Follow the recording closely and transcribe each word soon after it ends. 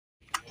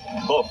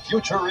The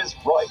future is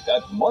bright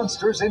at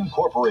Monsters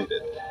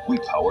Incorporated. We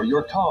power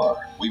your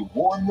car, we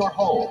warm your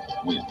home,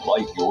 we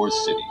light your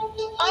city.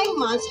 I'm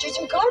Monsters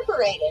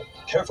Incorporated.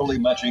 Carefully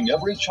matching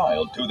every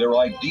child to their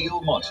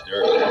ideal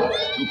monster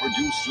to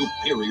produce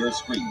superior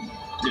screens,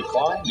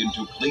 refined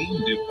into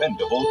clean,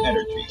 dependable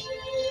energy.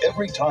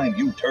 Every time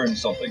you turn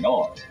something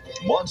on,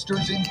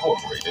 Monsters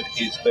Incorporated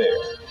is there.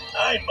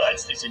 I'm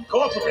Monsters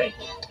Incorporated.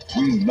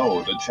 We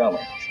know the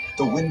challenge.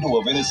 The window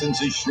of innocence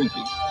is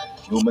shrinking.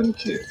 Human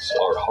kids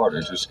are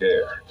harder to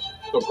scare.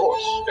 Of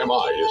course,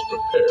 MI is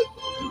prepared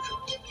for the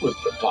future with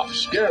the top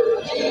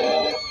scarers,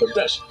 the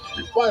best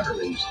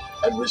refineries,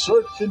 and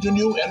research into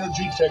new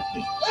energy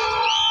techniques.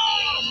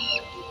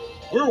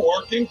 We're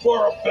working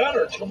for a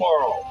better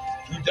tomorrow.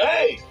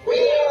 Today.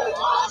 We're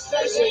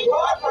Monsters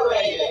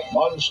Incorporated.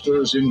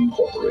 Monsters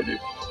Incorporated.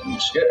 We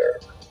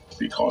scare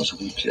because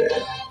we care.